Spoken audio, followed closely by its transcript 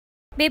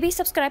Baby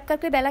subscribe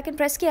करके bell icon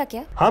press किया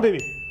क्या? हाँ बेबी,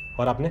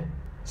 और आपने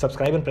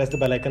subscribe and press the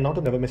bell icon now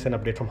to never miss an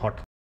update from hot.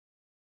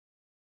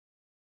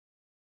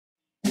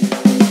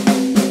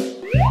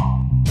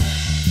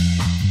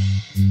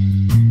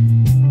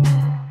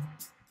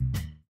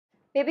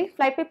 Baby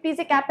flight पे please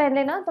एक कैप पहन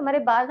लेना, तुम्हारे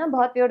बाल ना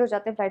बहुत वियर्ड हो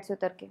जाते हैं फ्लाइट से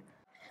उतर के।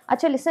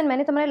 अच्छा लिसन,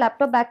 मैंने तुम्हारे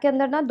लैपटॉप बैग के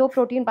अंदर ना 2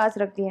 प्रोटीन बार्स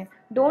रख दिए हैं।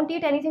 Don't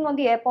eat anything on the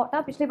airport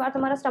ना, पिछली बार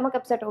तुम्हारा स्टमक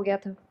अपसेट हो गया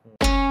था।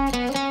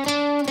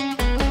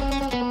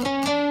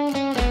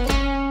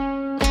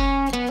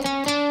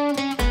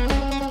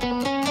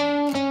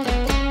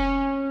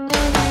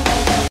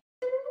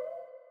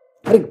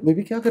 अरे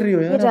बेबी क्या कर रही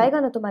हो यार? ये जाएगा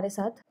ना तुम्हारे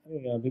साथ?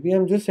 अरे यार baby, I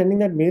am just sending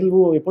that mail.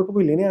 वो एयरपोर्ट पे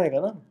कोई लेने आएगा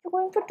ना? You're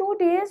going for 2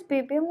 days,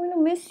 baby. I'm going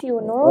to miss you,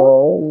 no?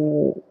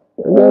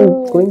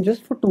 Going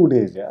just for 2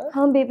 days, यार।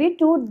 हाँ baby,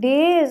 2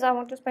 days. I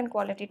want to spend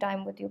quality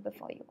time with you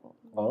before you go.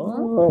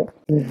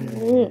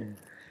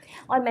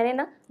 और मैंने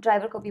ना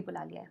ड्राइवर को भी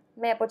बुला लिया है,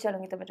 मैं एयरपोर्ट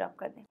चलूंगी तो मैं ड्रॉप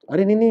कर दें।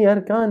 अरे नहीं नहीं यार,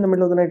 क्या in the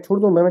middle of the night? छोड़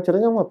दो, मैं चले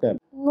जाऊंगा आपके।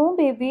 No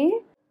baby.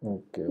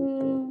 ओके।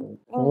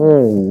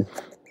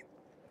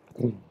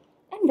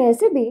 एंड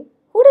वैसे भी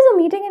who does a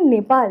meeting in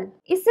Nepal?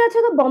 इससे अच्छा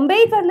तो बॉम्बे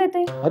ही कर लेते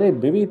हैं। अरे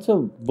baby, it's a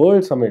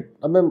world summit.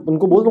 अब मैं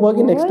उनको बोल दूंगा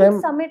कि नेक्स्ट टाइम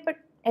समिट, बट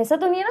ऐसा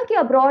तो नहीं है ना कि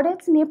अब्रॉड है,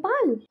 इट्स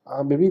नेपाल।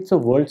 हाँ baby, it's a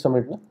world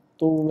summit ना,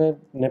 तो मैं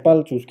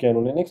नेपाल चूज किया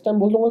उन्होंने। नेक्स्ट टाइम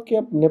बोल दूंगा कि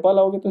आप नेपाल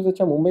आओगे तो इससे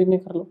अच्छा मुंबई में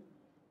कर लो।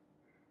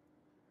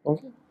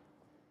 ओके।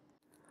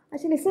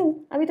 अच्छा लिसन,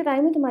 अभी तो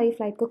टाइम है तुम्हारी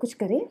फ्लाइट को, कुछ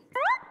करें?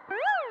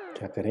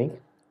 क्या करें?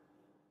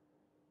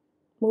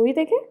 मूवी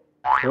देखें?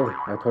 ओह,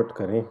 आई थॉट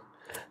करें।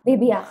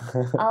 Baby, yeah.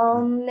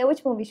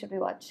 Which movie should we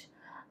watch?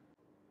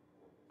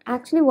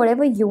 Actually,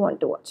 whatever you want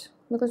to watch.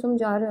 Because तुम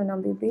जा रहे हो ना,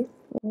 baby.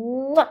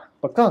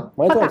 पक्का?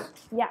 My choice?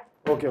 Yeah.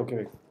 Okay okay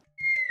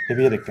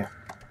baby, ये देखते हैं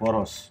war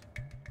house.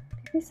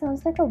 It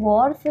sounds like a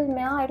war film,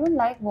 yeah. I don't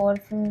like war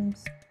films.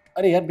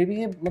 अरे यार बेबी,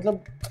 ये मतलब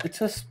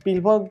इट्स अ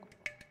स्पीलबर्ग।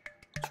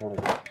 छोड़ो,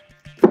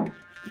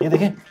 ये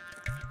देखें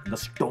the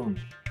stone.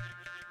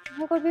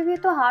 Oh God, baby, ये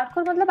तो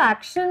हार्डकोर मतलब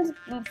एक्शन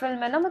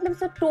फिल्म है ना, मतलब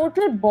it's a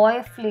total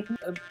boy flick.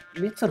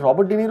 It's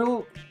Robert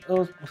De Niro.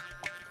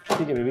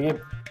 ठीक है बेबी,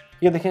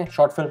 ये देखें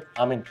short film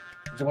Amini.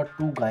 It's about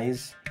 2 guys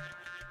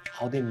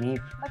how they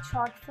meet. But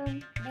short film,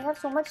 we have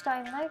so much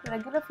time ना, एक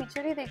रेगुलर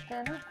फीचर ही देखते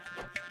हैं ना।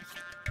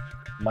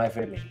 My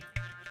Fair Lady,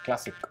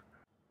 classic.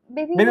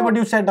 Baby, But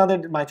you said now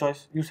that my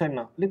choice. You said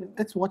now.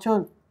 Let's watch her.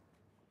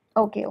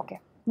 Okay.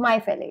 My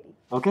Fair Lady.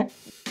 Okay.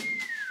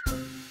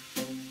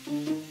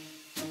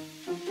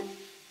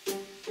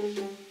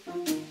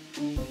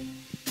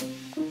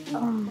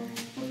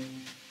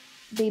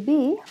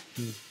 Baby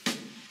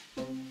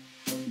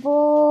वो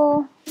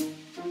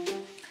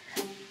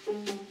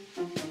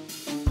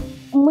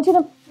मुझे ना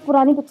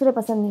पुरानी पिक्चरें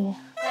पसंद नहीं है।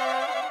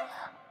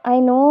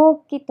 आई नो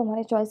कि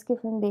तुम्हारे चॉइस की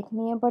फिल्म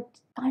देखनी है, but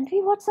can't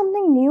we watch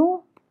something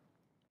new?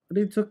 But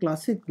it's a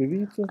classic, baby.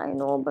 I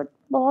know, but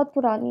बहुत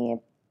पुरानी है।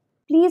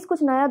 प्लीज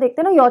कुछ नया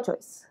देखते ना, your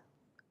choice,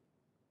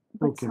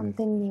 but Okay,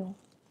 something new.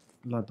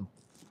 ला दो।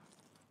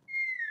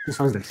 This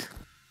one's nice.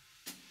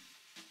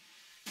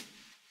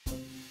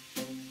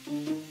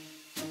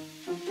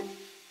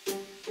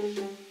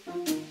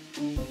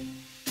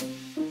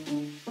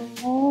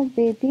 Oh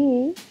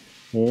baby,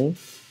 ये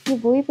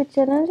वही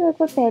पिक्चर है जो एक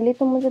बार पहले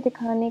तो मुझे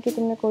दिखाने की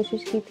तुमने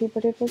कोशिश की थी,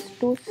 but it was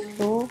to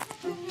slow.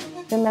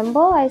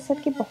 Remember I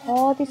said कि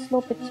बहुत ही स्लो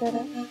पिक्चर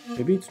है।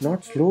 Baby, it's not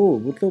slow.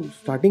 मतलब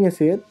स्टार्टिंग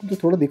ऐसे है, तो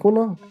थोड़ा देखो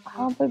ना।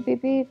 हाँ पर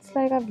baby, it's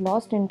like I have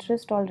lost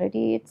interest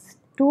already. It's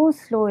to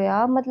slow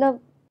यार, मतलब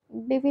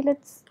बेबी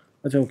लेट्स।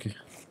 अच्छा ओके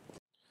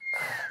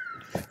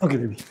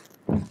बेबी,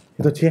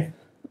 ये तो अच्छी है।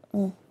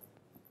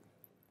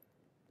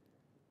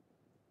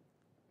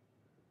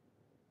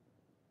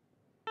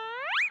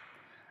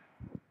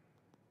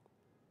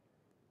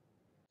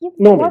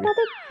 No, what baby. Are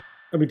they?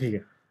 अभी ठीक है,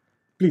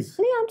 प्लीज।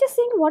 नहीं, I am just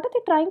saying what are they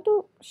trying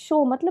to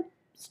show, मतलब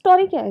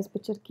स्टोरी क्या है इस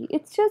पिक्चर की?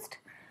 It's just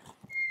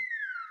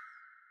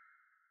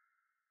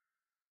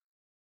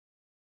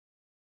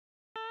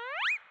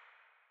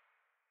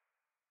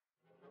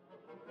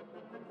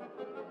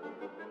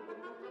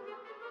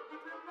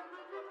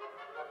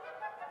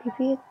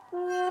baby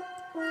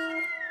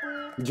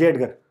J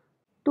Edgar.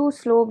 To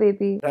slow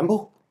baby. Rambo.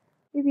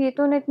 Baby ये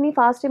तो ना इतनी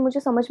फास्ट है, मुझे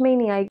समझ में ही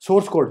नहीं आएगी।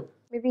 Source code.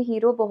 बेबी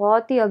हीरो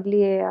बहुत ही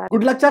अगली है यार।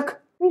 गुड लक चक।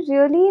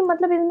 रियली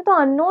मतलब इसमें तो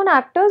अननोन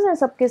एक्टर्स हैं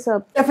सबके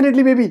सब।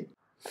 Definitely baby.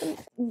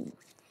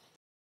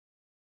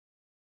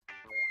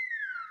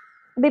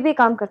 बेबी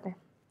काम करते हैं,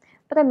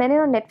 पता है मैंने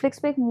ना नेटफ्लिक्स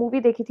पे एक मूवी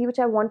देखी थी which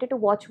I wanted to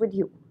watch with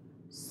you,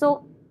 सो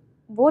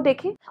वो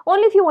देखें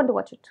only if you want to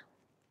watch it.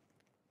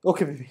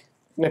 Okay baby,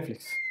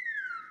 Netflix.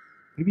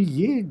 Baby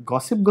ये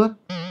गॉसिप गर्ल,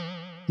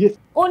 ये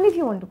only if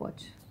you want to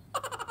watch.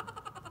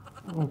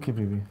 Okay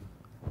baby.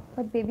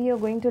 But baby you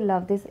are going to love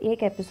this.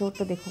 एक episode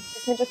तो देखो,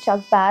 इसमें जो चक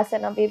बैस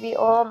है ना baby,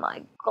 oh my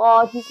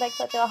God, he is like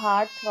such a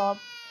heart throb.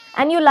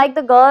 And you like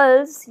the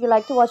girls, you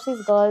like to watch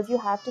these girls, you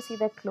have to see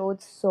their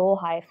clothes, so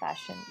high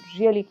fashion,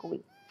 really cool.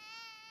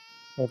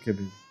 Okay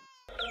baby.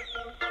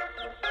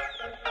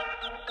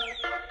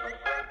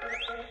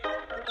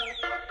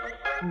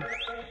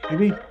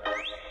 Baby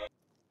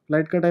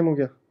flight का time हो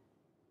गया।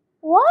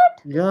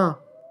 What? या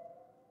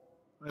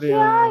अरे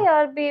क्या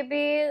यार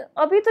baby,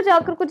 अभी तो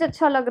जाकर कुछ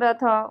अच्छा लग रहा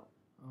था.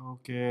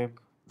 ओके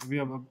अभी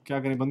अब क्या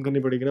करें, बंद करनी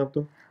पड़ेगी ना अब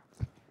तो.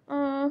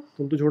 Mm,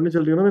 तुम तो छोड़ने चल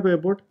रही हो ना मेरे को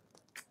airport.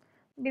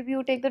 baby,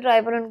 you take the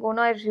driver and go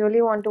now. I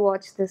really want to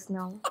watch this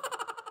now.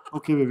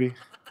 Okay baby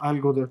I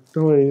will go there.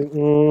 Don't worry.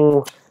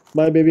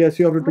 Bye baby, I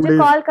C you after 2 मुझे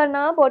days. कॉल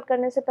करना board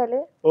करने से पहले.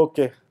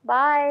 Okay.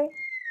 Bye.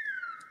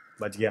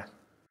 बच गया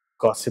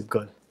gossip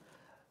girl.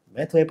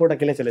 मैं तो airport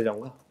अकेले चले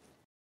जाऊंगा,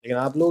 लेकिन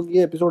आप लोग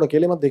ये एपिसोड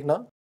अकेले मत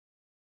देखना.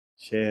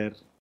 Share,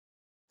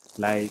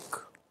 like,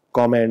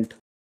 comment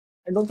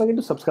and don't forget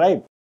to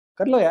subscribe.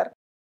 कर लो यार,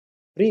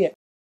 फ्री है.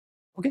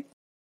 ओके,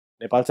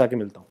 नेपाल से आके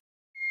मिलता हूँ.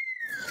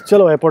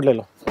 चलो एयरपोर्ट ले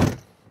लो.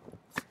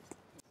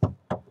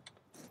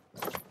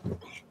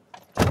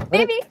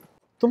 बेबी,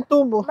 तुम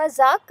तो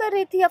मजाक कर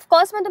रही थी. ऑफ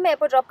कोर्स मैं तुम्हें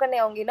एयरपोर्ट ड्रॉप करने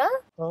आऊंगी ना.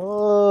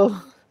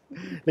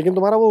 लेकिन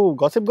तुम्हारा वो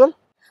गॉसिप गर्ल.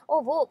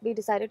 ओह वो we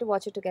decided to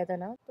watch it together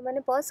ना, तो मैंने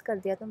पॉज कर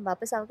दिया. तुम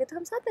वापस आओगे तो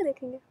हम साथ में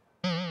देखेंगे.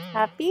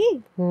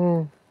 हैप्पी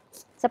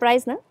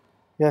सरप्राइज ना.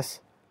 यस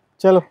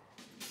चलो.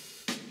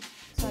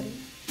 सॉरी.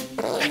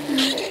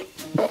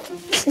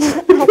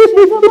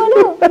 एक्चुअली तो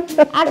बोलो.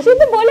 एक्चुअली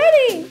तो बोला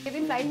नहीं.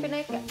 बेबी फ्लाइट पे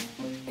ना क्या.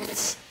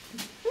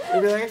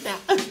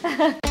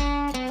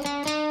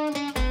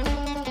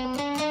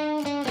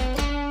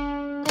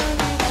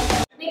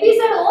 बेबी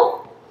सर हो.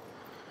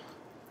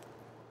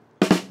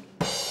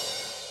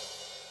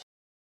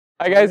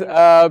 Hi guys,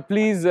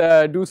 please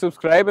do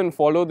subscribe and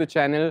follow the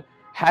channel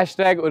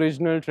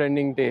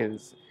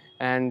 #OriginalTrendingTales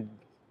and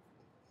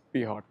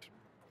be hot.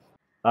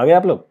 आ गए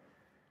आप लोग.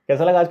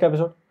 कैसा लगा आज का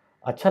एपिसोड?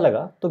 अच्छा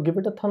लगा तो give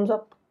it a thumbs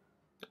up.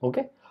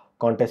 Okay,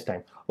 contest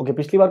time. Okay,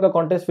 पिछली बार का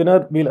contest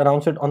winner will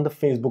announce it on the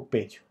Facebook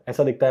page.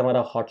 ऐसा दिखता है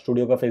हमारा हॉट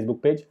स्टूडियो का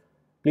Facebook page.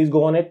 Please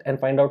go on it and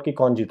find out कि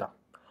कौन जीता.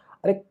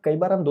 अरे कई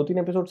बार हम 2-3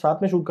 एपिसोड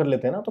साथ में शूट कर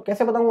लेते हैं ना, तो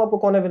कैसे बताऊँ आपको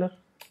कौन है विनर.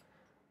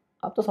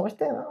 आप तो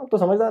समझते हैं ना, आप तो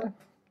समझदार हैं.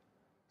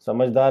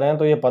 समझदार हैं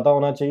तो ये पता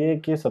होना चाहिए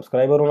कि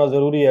सब्सक्राइबर होना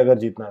जरूरी है अगर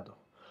जीतना है तो.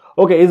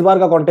 ओके, इस बार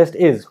का कॉन्टेस्ट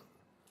इज,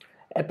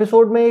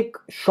 एपिसोड में एक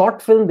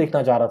शॉर्ट फिल्म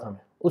देखना चाह रहा था मैं.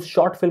 उस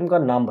शॉर्ट फिल्म का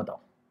नाम बताओ.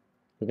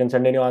 You can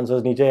send in your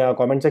answers नीचे या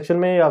कमेंट सेक्शन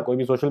में या कोई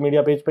भी सोशल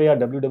मीडिया पेज पे या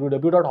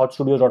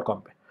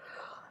www.hotstudios.com पे.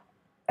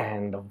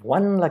 And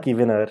one lucky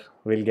winner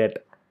will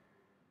get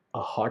a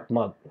hot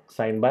mug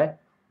sign bye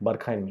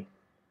Barkha and me.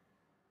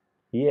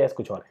 ये ऐसा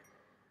कुछ और है.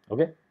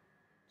 Okay,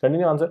 send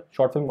in your answer.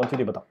 Short film कौन सी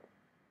थी बताओ.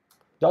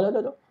 जाओ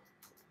जाओ जाओ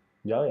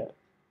जाओ यार.